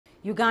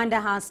Uganda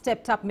has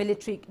stepped up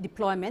military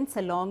deployments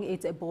along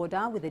its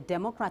border with the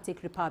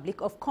Democratic Republic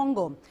of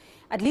Congo.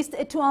 At least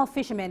 12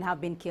 fishermen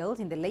have been killed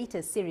in the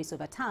latest series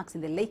of attacks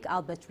in the Lake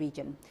Albert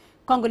region.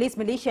 Congolese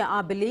militia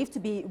are believed to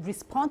be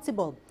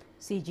responsible.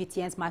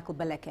 CGTN's Michael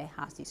Baleke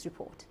has this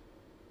report.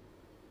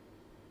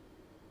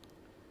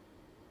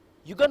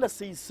 Uganda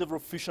says several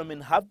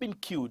fishermen have been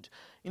killed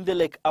in the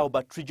Lake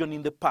Albert region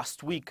in the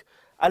past week,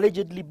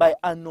 allegedly by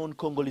unknown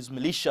Congolese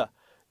militia.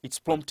 It's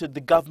prompted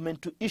the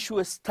government to issue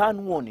a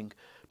stern warning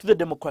to the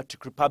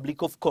Democratic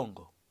Republic of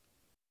Congo.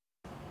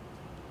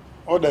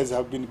 Orders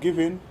have been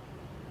given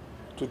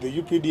to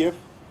the UPDF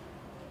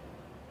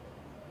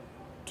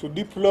to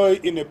deploy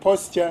in a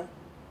posture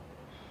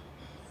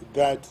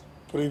that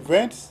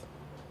prevents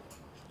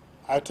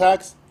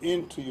attacks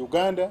into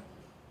Uganda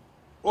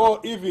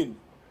or even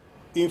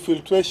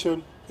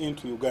infiltration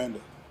into Uganda.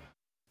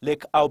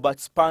 Lake Albert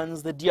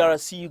spans the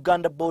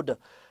DRC-Uganda border.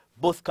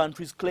 Both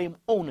countries claim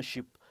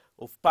ownership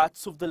of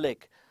parts of the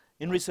lake.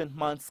 In recent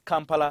months,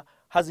 Kampala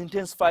has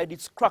intensified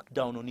its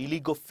crackdown on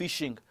illegal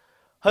fishing.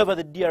 However,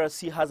 the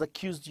DRC has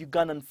accused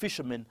Ugandan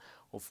fishermen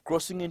of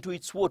crossing into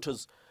its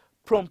waters,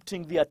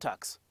 prompting the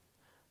attacks.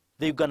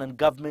 The Ugandan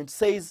government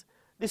says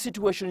the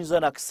situation is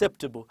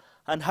unacceptable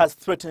and has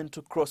threatened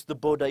to cross the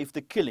border if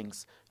the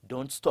killings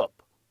don't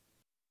stop.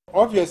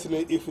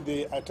 Obviously, if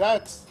the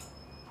attacks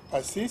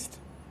persist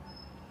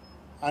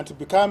and it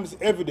becomes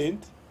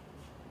evident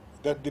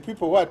that the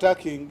people who are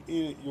attacking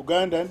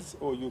Ugandans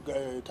or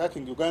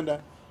attacking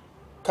Uganda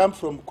come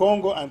from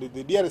Congo and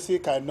the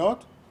DRC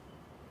cannot,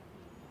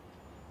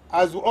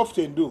 as we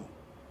often do,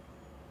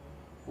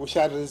 we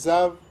shall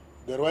reserve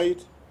the right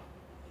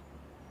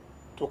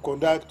to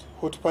conduct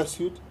hot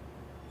pursuit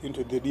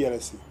into the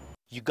DRC.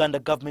 Uganda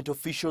government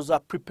officials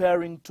are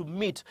preparing to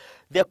meet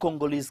their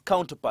Congolese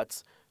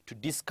counterparts to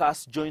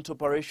discuss joint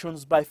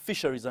operations by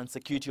fisheries and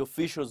security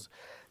officials.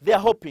 They are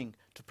hoping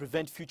to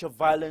prevent future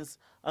violence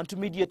and to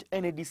mediate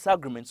any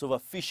disagreements over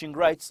fishing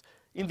rights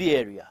in the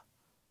area.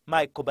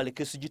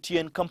 Baleke,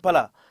 CGTN,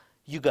 Kampala,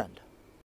 Uganda.